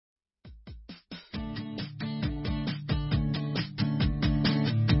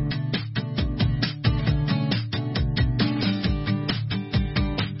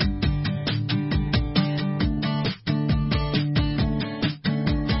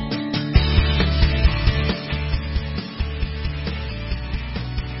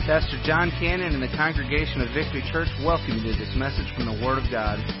Pastor Jon Cannon and the congregation of Victory Church welcome you to this message from the Word of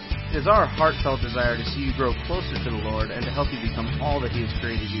God. It is our heartfelt desire to see you grow closer to the Lord and to help you become all that He has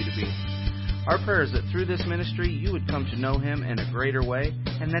created you to be. Our prayer is that through this ministry you would come to know Him in a greater way,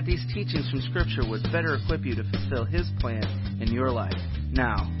 and that these teachings from Scripture would better equip you to fulfill His plan in your life.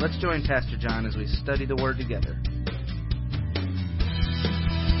 Now, let's join Pastor Jon as we study the Word together.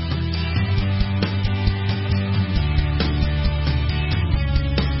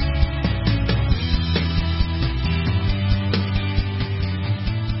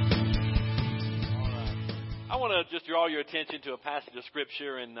 Just draw your attention to a passage of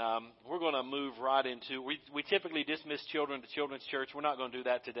Scripture, and we're going to move right into, we typically dismiss children to Children's Church. We're not going to do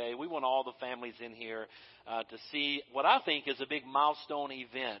that today. We want all the families in here to see what I think is a big milestone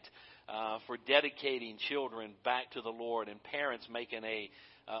event for dedicating children back to the Lord, and parents making a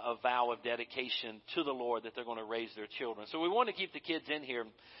vow of dedication to the Lord that they're going to raise their children. So we want to keep the kids in here.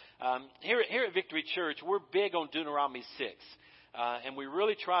 Here at Victory Church, we're big on Deuteronomy 6. And we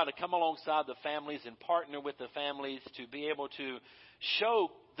really try to come alongside the families and partner with the families to be able to show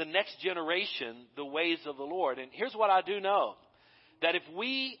the next generation the ways of the Lord. And here's what I do know, that if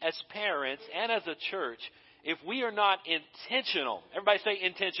we as parents and as a church, if we are not intentional, everybody say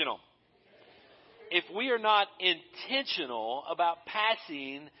intentional. If we are not intentional about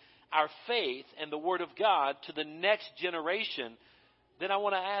passing our faith and the Word of God to the next generation, then I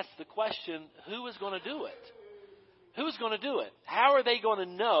want to ask the question, who is going to do it? Who's going to do it? How are they going to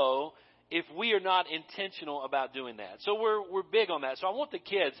know if we are not intentional about doing that? So we're big on that. So I want the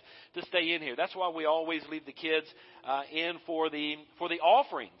kids to stay in here. That's why we always leave the kids in for the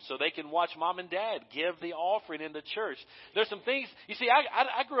offering, so they can watch mom and dad give the offering in the church. There's some things. You see,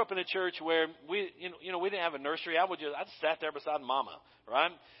 I grew up in a church where we didn't have a nursery. I just sat there beside Mama,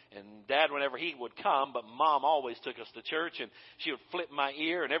 right? And Dad, whenever he would come, but Mom always took us to church, and she would flip my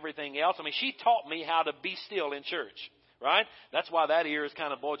ear and everything else. I mean, she taught me how to be still in church, right? That's why that ear is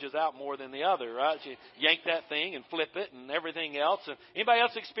kind of bulges out more than the other, right? She yanked that thing and flip it and everything else. And anybody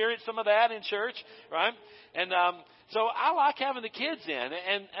else experience some of that in church, right? And so I like having the kids in.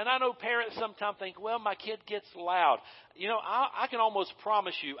 And I know parents sometimes think, well, my kid gets loud. You know, I can almost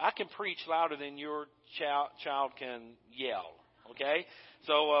promise you, I can preach louder than your child can yell, okay?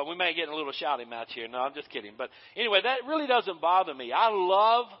 So we may get a little shouting match here. No, I'm just kidding. But anyway, that really doesn't bother me. I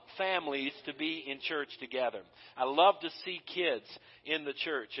love families to be in church together. I love to see kids in the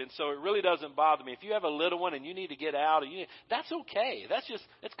church. And so it really doesn't bother me. If you have a little one and you need to get out, that's okay.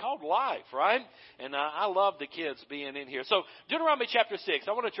 It's called life, right? And I love the kids being in here. So Deuteronomy chapter 6,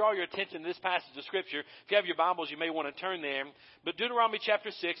 I want to draw your attention to this passage of Scripture. If you have your Bibles, you may want to turn there. But Deuteronomy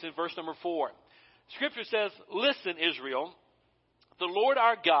chapter 6 and verse number 4. Scripture says, "Listen, Israel, the Lord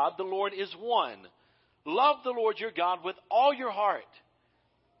our God, the Lord is one. Love the Lord your God with all your heart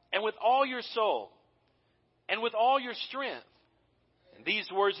and with all your soul and with all your strength. And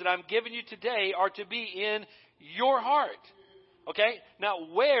these words that I'm giving you today are to be in your heart." Okay? Now,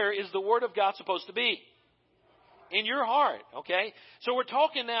 where is the Word of God supposed to be? In your heart. Okay? So we're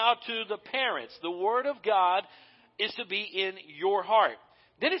talking now to the parents. The Word of God is to be in your heart.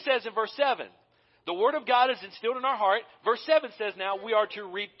 Then it says in verse 7, the Word of God is instilled in our heart. Verse 7 says now we are to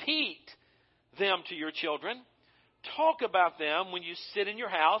repeat them to your children. Talk about them when you sit in your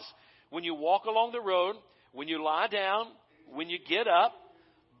house, when you walk along the road, when you lie down, when you get up.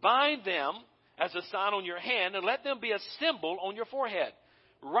 Bind them as a sign on your hand, and let them be a symbol on your forehead.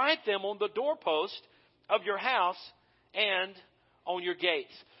 Write them on the doorpost of your house and on your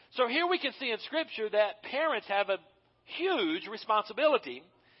gates. So here we can see in Scripture that parents have a huge responsibility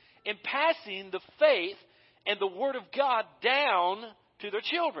in passing the faith and the Word of God down to their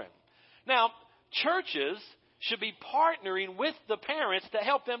children. Now, churches should be partnering with the parents to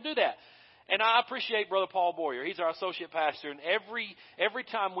help them do that. And I appreciate Brother Paul Boyer. He's our associate pastor. And every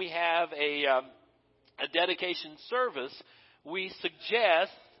time we have a dedication service, we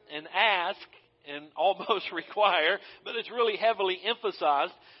suggest and ask and almost require, but it's really heavily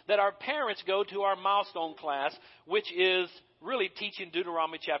emphasized, that our parents go to our milestone class, which is really teaching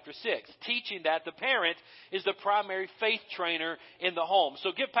Deuteronomy chapter 6. Teaching that the parent is the primary faith trainer in the home.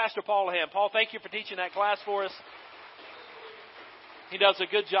 So give Pastor Paul a hand. Paul, thank you for teaching that class for us. He does a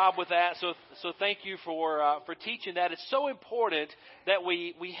good job with that. So thank you for teaching that. It's so important that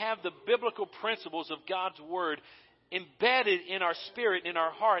we have the biblical principles of God's Word embedded in our spirit, in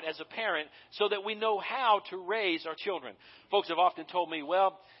our heart as a parent, so that we know how to raise our children. Folks have often told me,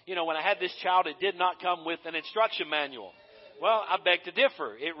 well, when I had this child, it did not come with an instruction manual. Well, I beg to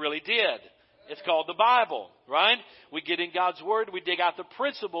differ. It really did. It's called the Bible, right? We get in God's Word. We dig out the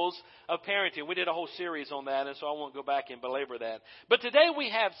principles of parenting. We did a whole series on that, and so I won't go back and belabor that. But today we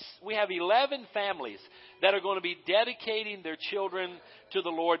have 11 families that are going to be dedicating their children to the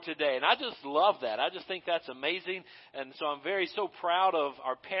Lord today. And I just love that. I just think that's amazing. And so I'm so proud of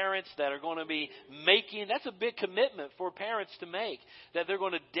our parents that are going to be making, that's a big commitment for parents to make, that they're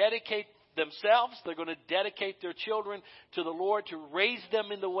going to dedicate themselves. They're going to dedicate their children to the Lord, to raise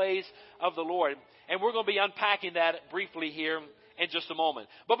them in the ways of the Lord. And we're going to be unpacking that briefly here in just a moment.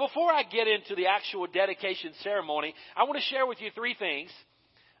 But before I get into the actual dedication ceremony, I want to share with you 3 things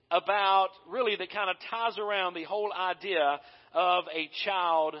about really that kind of ties around the whole idea of a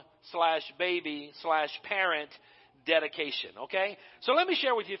child/baby/parent dedication, okay? So let me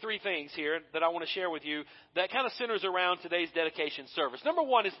share with you 3 things here that I want to share with you that kind of centers around today's dedication service. Number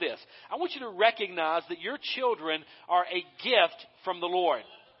 1 is this. I want you to recognize that your children are a gift from the Lord,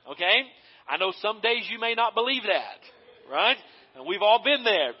 okay? I know some days you may not believe that, right? And we've all been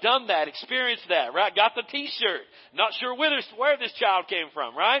there, done that, experienced that, right? Got the T-shirt. Not sure where this child came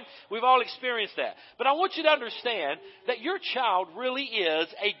from, right? We've all experienced that. But I want you to understand that your child really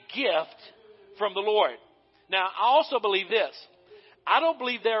is a gift from the Lord. Now, I also believe this. I don't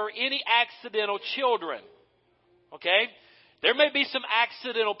believe there are any accidental children. Okay? There may be some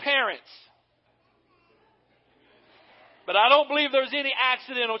accidental parents. But I don't believe there's any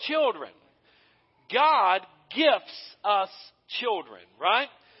accidental children. God gifts us children, right?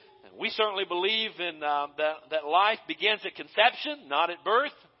 And we certainly believe in that life begins at conception, not at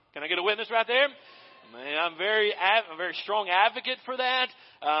birth. Can I get a witness right there? I'm a very strong advocate for that.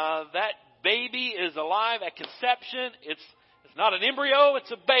 That baby is alive at conception. It's not an embryo,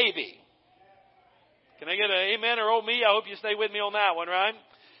 it's a baby. Can I get an amen or oh me? I hope you stay with me on that one, right?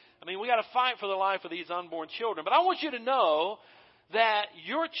 I mean, we got to fight for the life of these unborn children. But I want you to know that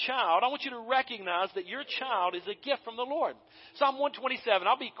your child, I want you to recognize that your child is a gift from the Lord. Psalm 127,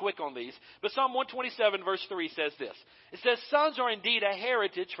 I'll be quick on these, but Psalm 127 verse 3 says this. It says, sons are indeed a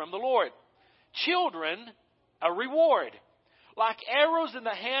heritage from the Lord, children a reward. Like arrows in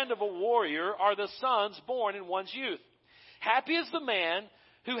the hand of a warrior are the sons born in one's youth. Happy is the man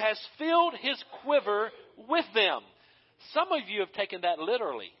who has filled his quiver with them. Some of you have taken that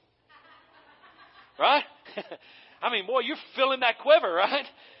literally. Right? I mean, boy, you're filling that quiver, right?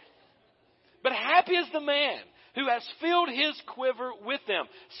 But happy is the man who has filled his quiver with them.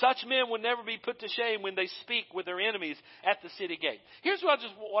 Such men will never be put to shame when they speak with their enemies at the city gate. Here's what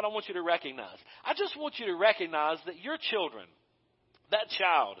I want you to recognize. I just want you to recognize that your children, that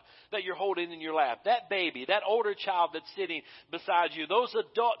child that you're holding in your lap, that baby, that older child that's sitting beside you, those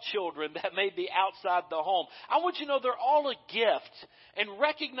adult children that may be outside the home, I want you to know they're all a gift, and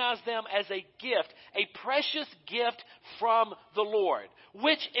recognize them as a gift, a precious gift from the Lord,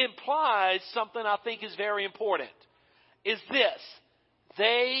 which implies something I think is very important, is this: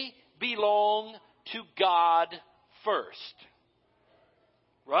 they belong to God first.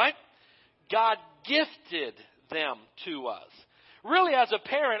 Right? God gifted them to us. Really, as a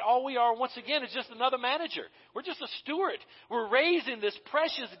parent, all we are, once again, is just another manager. We're just a steward. We're raising this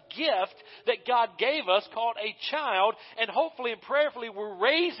precious gift that God gave us called a child, and hopefully and prayerfully we're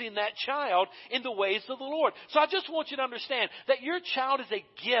raising that child in the ways of the Lord. So I just want you to understand that your child is a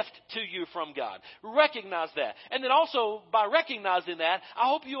gift to you from God. Recognize that. And then also, by recognizing that, I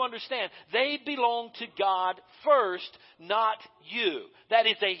hope you understand they belong to God first, not you. That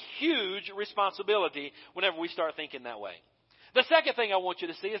is a huge responsibility whenever we start thinking that way. The second thing I want you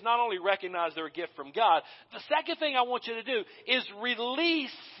to see is not only recognize they're a gift from God, the second thing I want you to do is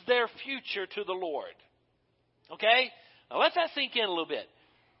release their future to the Lord. Okay? Now let that sink in a little bit.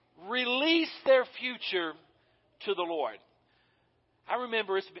 Release their future to the Lord. I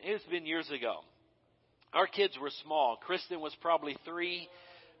remember it's been years ago. Our kids were small. Kristen was probably 3.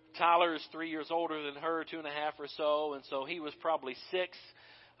 Tyler is 3 years older than her, 2.5 or so, and so he was probably 6.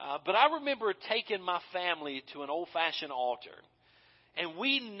 But I remember taking my family to an old-fashioned altar. And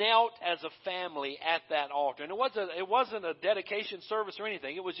we knelt as a family at that altar. And it wasn't a dedication service or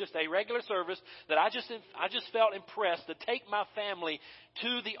anything. It was just a regular service that I just felt impressed to take my family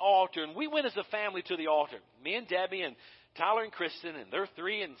to the altar. And we went as a family to the altar. Me and Debbie and Tyler and Kristen, and they're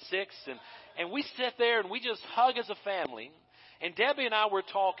 3 and 6. And we sit there and we just hug as a family. And Debbie and I were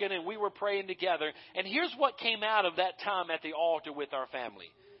talking and we were praying together. And here's what came out of that time at the altar with our family.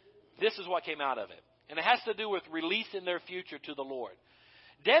 This is what came out of it. And it has to do with releasing their future to the Lord.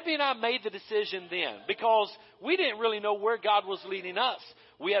 Debbie and I made the decision then because we didn't really know where God was leading us.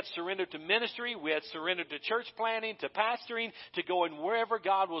 We had surrendered to ministry. We had surrendered to church planning, to pastoring, to going wherever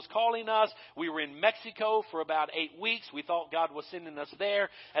God was calling us. We were in Mexico for about 8 weeks. We thought God was sending us there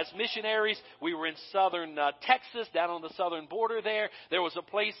as missionaries. We were in southern Texas, down on the southern border there. There was a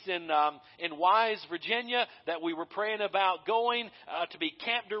place in Wise, Virginia, that we were praying about going to be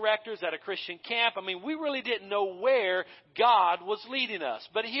camp directors at a Christian camp. I mean, we really didn't know where God was leading us.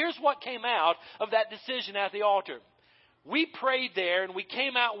 But here's what came out of that decision at the altar. We prayed there and we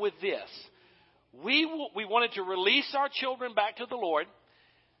came out with this. We wanted to release our children back to the Lord.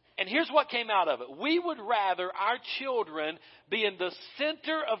 And here's what came out of it. We would rather our children be in the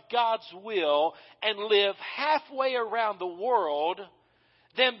center of God's will and live halfway around the world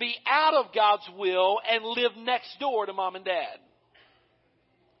than be out of God's will and live next door to mom and dad.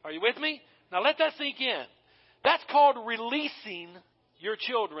 Are you with me? Now let that sink in. That's called releasing your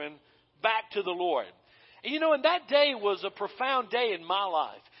children back to the Lord. And and that day was a profound day in my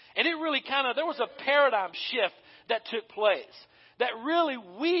life. And it really there was a paradigm shift that took place. That really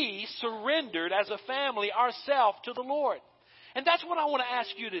we surrendered as a family ourselves to the Lord. And that's what I want to ask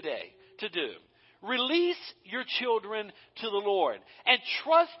you today to do. Release your children to the Lord and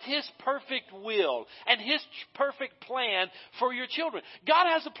trust His perfect will and His perfect plan for your children. God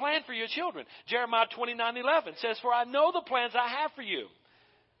has a plan for your children. Jeremiah 29:11 says, "For I know the plans I have for you."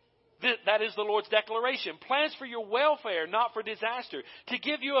 That is the Lord's declaration. Plans for your welfare, not for disaster, to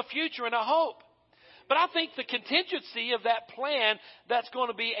give you a future and a hope. But I think the contingency of that plan that's going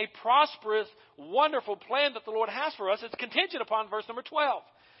to be a prosperous, wonderful plan that the Lord has for us, it's contingent upon verse number 12.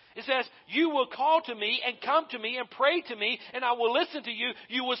 It says, "You will call to me and come to me and pray to me, and I will listen to you.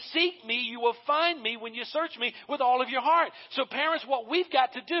 You will seek me. You will find me when you search me with all of your heart." So parents, what we've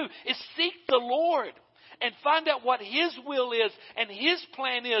got to do is seek the Lord and find out what His will is and His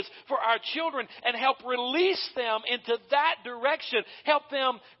plan is for our children and help release them into that direction. Help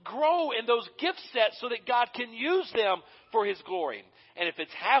them grow in those gift sets so that God can use them for His glory. And if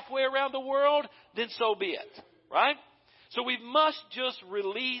it's halfway around the world, then so be it. Right? So we must just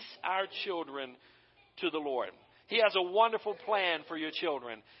release our children to the Lord. He has a wonderful plan for your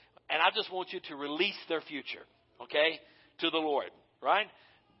children. And I just want you to release their future, okay, to the Lord, right?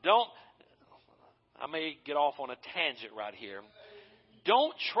 I may get off on a tangent right here.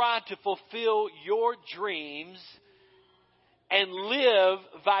 Don't try to fulfill your dreams and live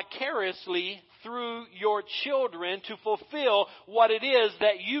vicariously through your children to fulfill what it is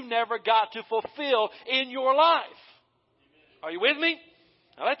that you never got to fulfill in your life. Are you with me?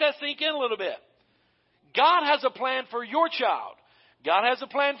 Now let that sink in a little bit. God has a plan for your child. God has a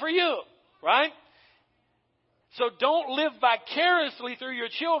plan for you, right? So don't live vicariously through your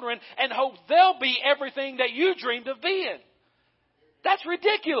children and hope they'll be everything that you dreamed of being. That's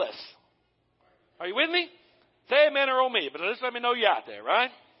ridiculous. Are you with me? Say amen or oh me, but just let me know you're out there,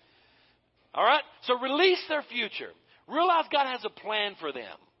 right? All right? So release their future. Realize God has a plan for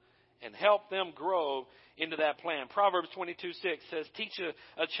them and help them grow into that plan. Proverbs 22:6 says, "Teach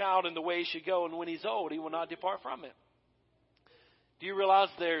a child in the way he should go, and when he's old, he will not depart from it." Do you realize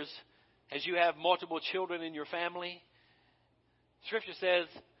as you have multiple children in your family, Scripture says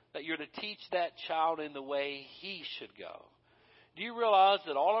that you're to teach that child in the way he should go. Do you realize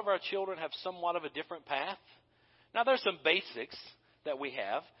that all of our children have somewhat of a different path? Now, there's some basics that we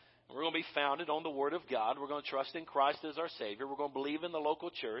have. We're going to be founded on the Word of God. We're going to trust in Christ as our Savior. We're going to believe in the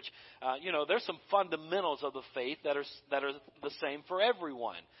local church. There's some fundamentals of the faith that are the same for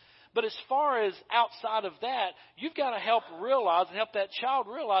everyone. But as far as outside of that, you've got to help that child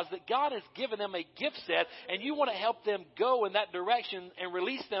realize that God has given them a gift set, and you want to help them go in that direction and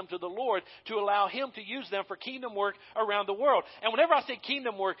release them to the Lord to allow Him to use them for kingdom work around the world. And whenever I say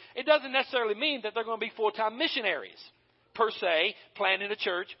kingdom work, it doesn't necessarily mean that they're going to be full-time missionaries, per se, planting a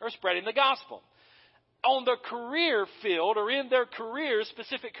church or spreading the gospel. On the career field or in their careers,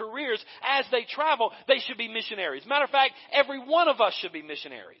 specific careers, as they travel, they should be missionaries. Matter of fact, every one of us should be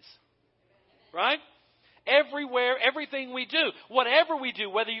missionaries. Right? Everywhere, everything we do, whatever we do,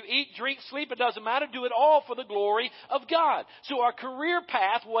 whether you eat, drink, sleep, it doesn't matter. Do it all for the glory of God. So our career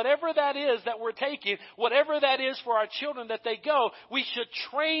path, whatever that is that we're taking, whatever that is for our children that they go, we should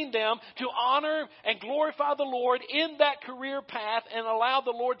train them to honor and glorify the Lord in that career path and allow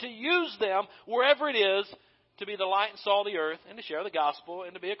the Lord to use them wherever it is to be the light and salt of the earth and to share the gospel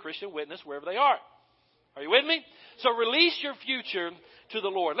and to be a Christian witness wherever they are. Are you with me? So release your future to the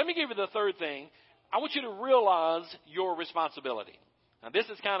Lord. Let me give you the third thing. I want you to realize your responsibility. Now, this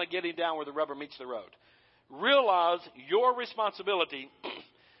is kind of getting down where the rubber meets the road. Realize your responsibility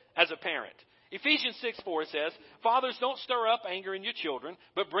as a parent. Ephesians 6:4 says, "Fathers, don't stir up anger in your children,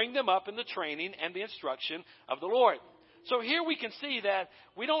 but bring them up in the training and the instruction of the Lord." So here we can see that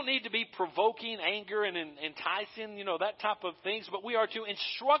we don't need to be provoking anger and enticing, that type of things, but we are to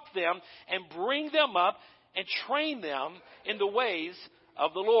instruct them and bring them up and train them in the ways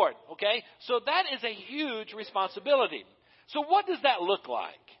of the Lord. Okay? So that is a huge responsibility. So what does that look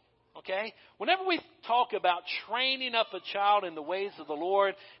like? Okay? Whenever we talk about training up a child in the ways of the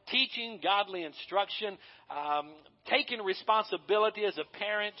Lord, teaching godly instruction, taking responsibility as a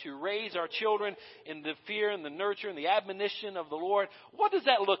parent to raise our children in the fear and the nurture and the admonition of the Lord, what does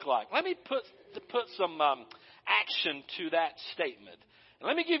that look like? Let me put some action to that statement. And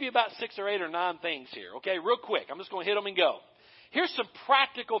let me give you about 6 or 8 or 9 things here. Okay? Real quick. I'm just going to hit them and go. Here's some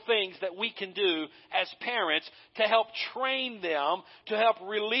practical things that we can do as parents to help train them, to help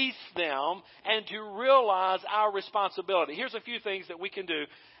release them, and to realize our responsibility. Here's a few things that we can do.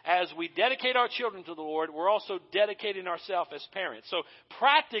 As we dedicate our children to the Lord, we're also dedicating ourselves as parents. So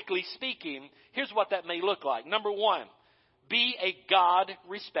practically speaking, here's what that may look like. Number 1, be a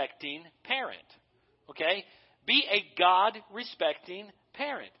God-respecting parent. Okay? Be a God-respecting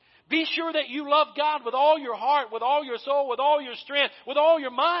parent. Be sure that you love God with all your heart, with all your soul, with all your strength, with all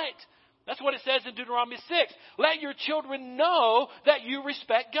your might. That's what it says in Deuteronomy 6. Let your children know that you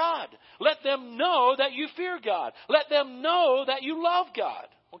respect God. Let them know that you fear God. Let them know that you love God.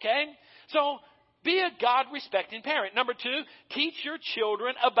 Okay? So, be a God-respecting parent. Number 2, teach your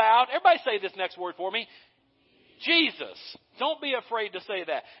children about, everybody say this next word for me, Jesus. Don't be afraid to say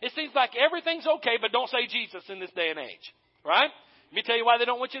that. It seems like everything's okay, but don't say Jesus in this day and age. Right? Let me tell you why they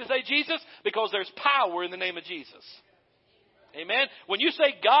don't want you to say Jesus. Because there's power in the name of Jesus. Amen? When you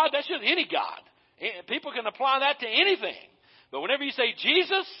say God, that's just any God. People can apply that to anything. But whenever you say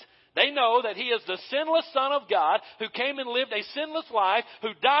Jesus, they know that He is the sinless Son of God who came and lived a sinless life, who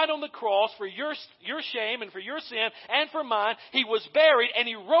died on the cross for your shame and for your sin and for mine. He was buried and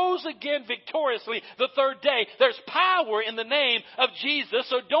He rose again victoriously the 3rd day. There's power in the name of Jesus,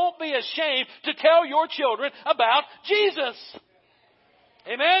 so don't be ashamed to tell your children about Jesus.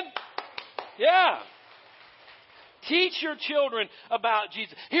 Amen? Yeah. Teach your children about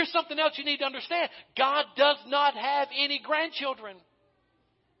Jesus. Here's something else you need to understand. God does not have any grandchildren.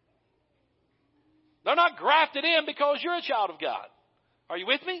 They're not grafted in because you're a child of God. Are you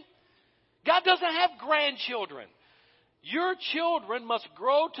with me? God doesn't have grandchildren. Your children must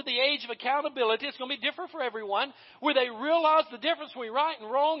grow to the age of accountability. It's going to be different for everyone, where they realize the difference between right and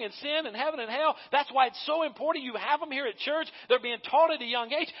wrong and sin and heaven and hell. That's why it's so important you have them here at church. They're being taught at a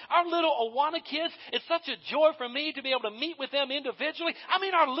young age. Our little Awana kids, it's such a joy for me to be able to meet with them individually. I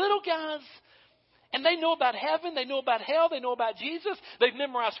mean, our little guys. And they know about heaven. They know about hell. They know about Jesus. They've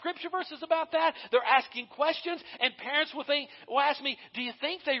memorized scripture verses about that. They're asking questions. And parents will ask me, do you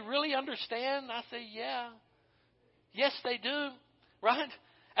think they really understand? I say, yeah. Yes, they do. Right?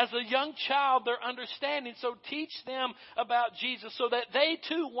 As a young child, they're understanding. So teach them about Jesus so that they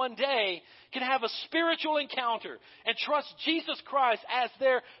too one day can have a spiritual encounter and trust Jesus Christ as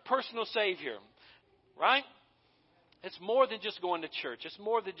their personal Savior. Right? It's more than just going to church. It's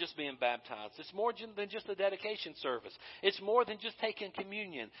more than just being baptized. It's more than just a dedication service. It's more than just taking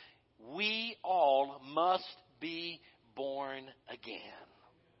communion. We all must be born again.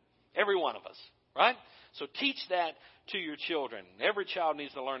 Every one of us. Right? So teach that to your children. Every child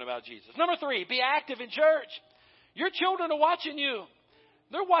needs to learn about Jesus. Number 3, be active in church. Your children are watching you.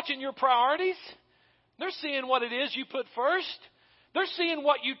 They're watching your priorities. They're seeing what it is you put first. They're seeing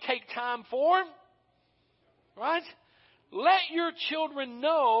what you take time for. Right? Let your children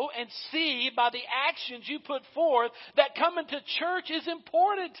know and see by the actions you put forth that coming to church is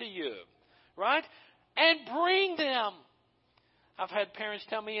important to you. Right? And bring them. I've had parents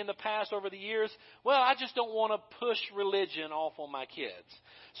tell me in the past over the years, well, I just don't want to push religion off on my kids.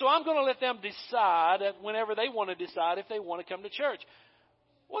 So I'm going to let them decide whenever they want to decide if they want to come to church.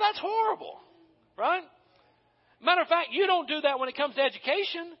 Well, that's horrible. Right? Matter of fact, you don't do that when it comes to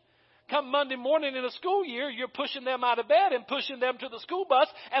education. Come Monday morning in the school year, you're pushing them out of bed and pushing them to the school bus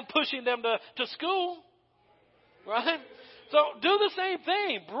and pushing them to school. Right? So do the same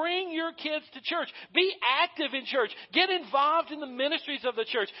thing. Bring your kids to church. Be active in church. Get involved in the ministries of the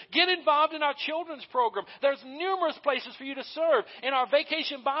church. Get involved in our children's program. There's numerous places for you to serve. In our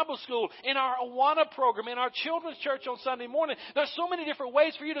vacation Bible school, in our Awana program, in our children's church on Sunday morning. There's so many different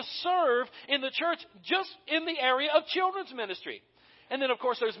ways for you to serve in the church just in the area of children's ministry. And then, of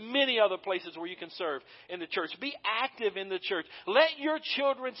course, there's many other places where you can serve in the church. Be active in the church. Let your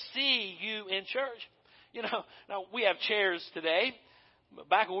children see you in church. You know, now we have chairs today.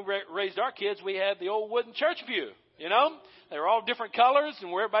 Back when we raised our kids, we had the old wooden church pew, You know, they were all different colors,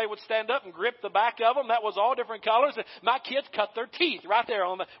 and where everybody would stand up and grip the back of them, that was all different colors. And my kids cut their teeth right there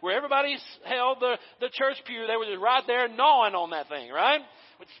on where everybody held the church pew. They were just right there gnawing on that thing, right?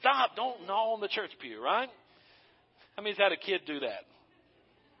 But stop, don't gnaw on the church pew, right? How many's had a kid do that?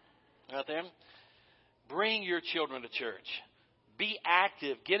 Right there. Bring your children to church. Be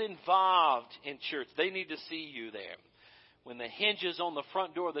active. Get involved in church. They need to see you there. When the hinges on the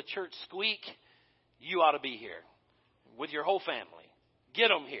front door of the church squeak, you ought to be here with your whole family. Get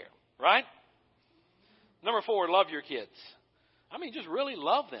them here, right? Number 4, love your kids. I mean, just really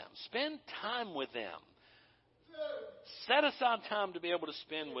love them. Spend time with them. Set aside time to be able to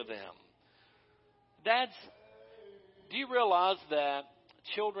spend with them. Dads, do you realize that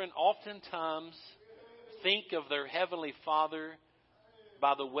children oftentimes think of their Heavenly Father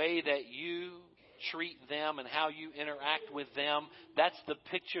by the way that you treat them and how you interact with them? That's the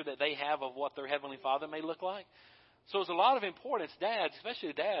picture that they have of what their Heavenly Father may look like. So there's a lot of importance, dads,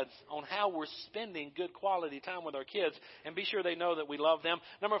 especially dads, on how we're spending good quality time with our kids, and be sure they know that we love them.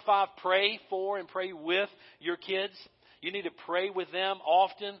 Number 5, pray for and pray with your kids. You need to pray with them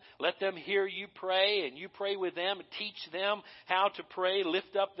often. Let them hear you pray, and you pray with them and teach them how to pray.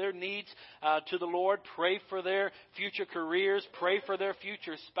 Lift up their needs to the Lord. Pray for their future careers. Pray for their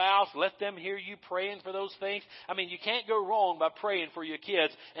future spouse. Let them hear you praying for those things. I mean, you can't go wrong by praying for your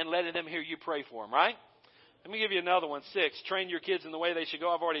kids and letting them hear you pray for them, right? Let me give you another one. 6, train your kids in the way they should go.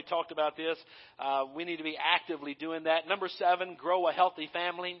 I've already talked about this. We need to be actively doing that. Number 7, grow a healthy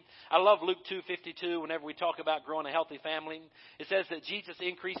family. I love Luke 2:52 whenever we talk about growing a healthy family. It says that Jesus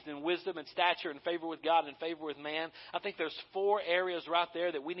increased in wisdom and stature and favor with God and favor with man. I think there's 4 areas right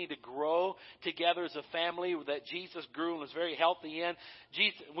there that we need to grow together as a family that Jesus grew and was very healthy in.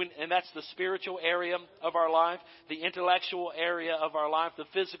 And that's the spiritual area of our life, the intellectual area of our life, the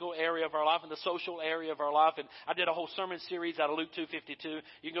physical area of our life, and the social area of our life. And I did a whole sermon series out of Luke 2:52.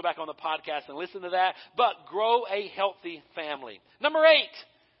 You can go back on the podcast and listen to that. But grow a healthy family. Number 8.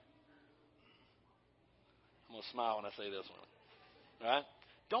 I'm going to smile when I say this one. All right?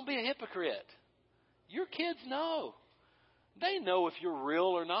 Don't be a hypocrite. Your kids know. They know if you're real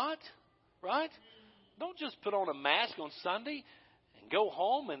or not. Right? Don't just put on a mask on Sunday and go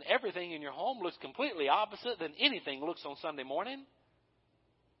home and everything in your home looks completely opposite than anything looks on Sunday morning.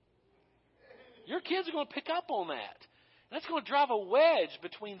 Your kids are going to pick up on that. That's going to drive a wedge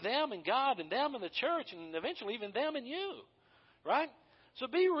between them and God and them and the church and eventually even them and you. Right? So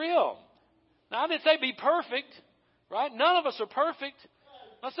be real. Now, I didn't say be perfect. Right? None of us are perfect.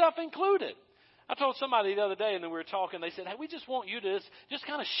 Myself included. I told somebody the other day, and then we were talking, they said, hey, we just want you to just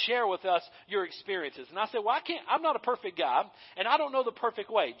kind of share with us your experiences. And I said, well, I'm not a perfect guy, and I don't know the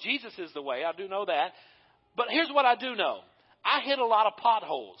perfect way. Jesus is the way. I do know that. But here's what I do know. I hit a lot of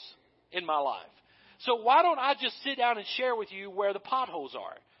potholes in my life. So why don't I just sit down and share with you where the potholes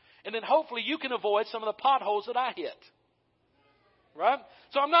are? And then hopefully you can avoid some of the potholes that I hit. Right?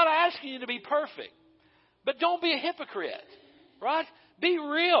 So I'm not asking you to be perfect. But don't be a hypocrite. Right? Be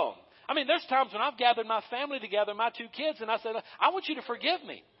real. I mean, there's times when I've gathered my family together, my 2 kids, and I said, I want you to forgive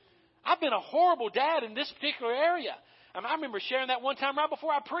me. I've been a horrible dad in this particular area. I remember sharing that one time right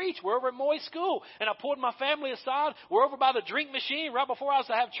before I preached. We're over at Moy School, and I pulled my family aside. We're over by the drink machine right before I was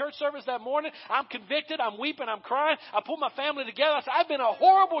to have church service that morning. I'm convicted. I'm weeping. I'm crying. I pulled my family together. I said, I've been a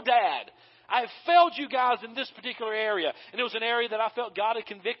horrible dad. I have failed you guys in this particular area. And it was an area that I felt God had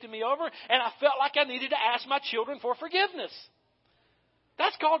convicted me over, and I felt like I needed to ask my children for forgiveness.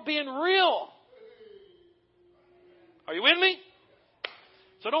 That's called being real. Are you with me?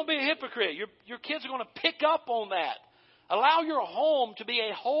 So don't be a hypocrite. Your kids are going to pick up on that. Allow your home to be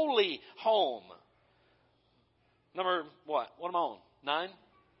a holy home. Number what? What am I on? 9?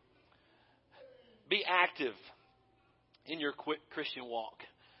 Be active in your Christian walk.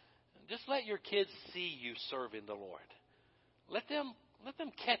 Just let your kids see you serving the Lord. Let them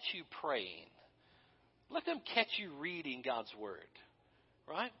catch you praying. Let them catch you reading God's Word.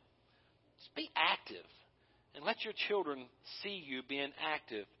 Right? Just be active. And let your children see you being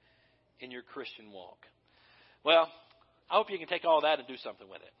active in your Christian walk. Well, I hope you can take all that and do something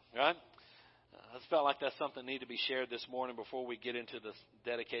with it. Right? I just felt like that's something that needed to be shared this morning before we get into this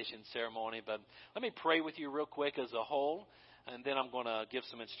dedication ceremony. But let me pray with you real quick as a whole. And then I'm going to give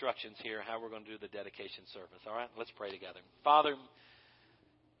some instructions here how we're going to do the dedication service. All right? Let's pray together. Father,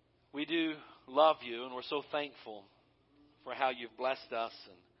 we do love you, and we're so thankful for how you've blessed us.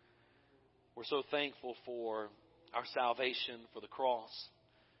 And we're so thankful for our salvation, for the cross,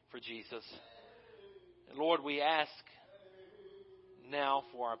 for Jesus. And Lord, we ask now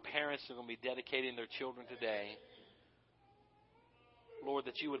for our parents who are going to be dedicating their children today, Lord,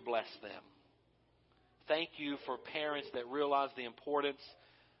 that you would bless them. Thank you for parents that realize the importance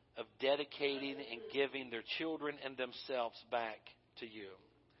of dedicating and giving their children and themselves back to you.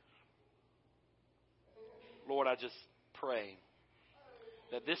 Lord, I just pray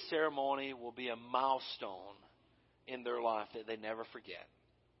that this ceremony will be a milestone in their life that they never forget.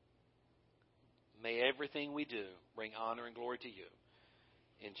 May everything we do bring honor and glory to you.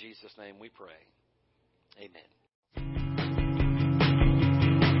 In Jesus' name we pray. Amen.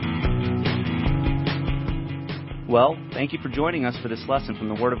 Well, thank you for joining us for this lesson from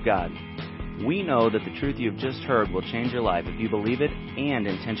the Word of God. We know that the truth you have just heard will change your life if you believe it and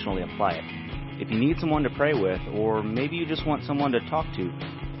intentionally apply it. If you need someone to pray with, or maybe you just want someone to talk to,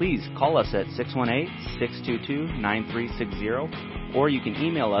 please call us at 618-622-9360, or you can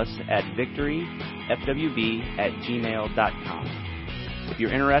email us at victoryfwb@gmail.com. If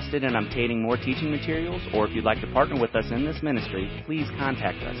you're interested in obtaining more teaching materials, or if you'd like to partner with us in this ministry, please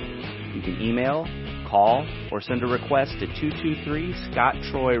contact us. You can email, call, or send a request to 223 Scott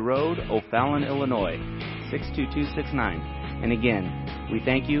Troy Road, O'Fallon, Illinois, 62269. And again, we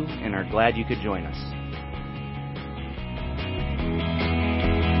thank you and are glad you could join us.